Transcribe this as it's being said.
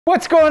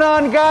What's going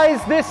on,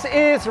 guys? This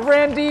is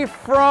Randy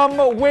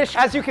from Wish.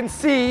 As you can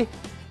see,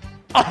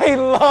 I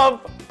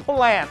love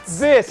plants.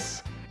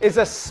 This is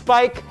a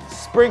spike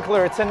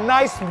sprinkler. It's a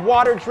nice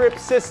water drip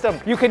system.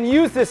 You can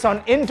use this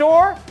on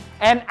indoor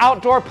and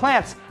outdoor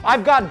plants.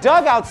 I've got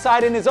Doug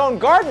outside in his own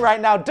garden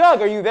right now. Doug,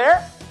 are you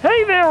there?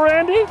 Hey there,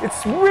 Randy.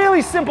 It's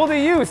really simple to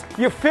use.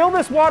 You fill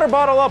this water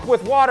bottle up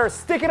with water,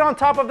 stick it on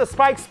top of the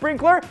spike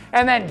sprinkler,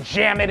 and then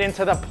jam it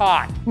into the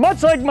pot.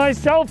 Much like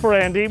myself,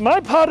 Randy, my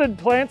potted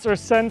plants are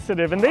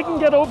sensitive and they can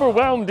get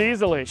overwhelmed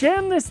easily.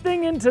 Jam this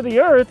thing into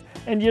the earth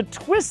and you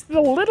twist the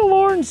little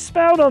orange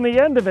spout on the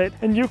end of it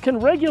and you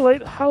can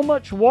regulate how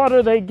much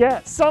water they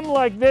get. Some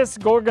like this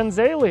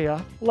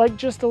gorgonzola like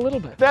just a little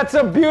bit. That's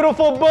a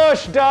beautiful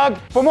bush, Doug.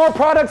 For more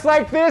products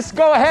like this,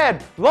 go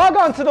ahead, log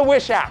on to the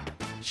Wish app.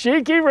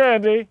 Cheeky,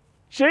 Randy.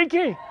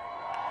 Cheeky.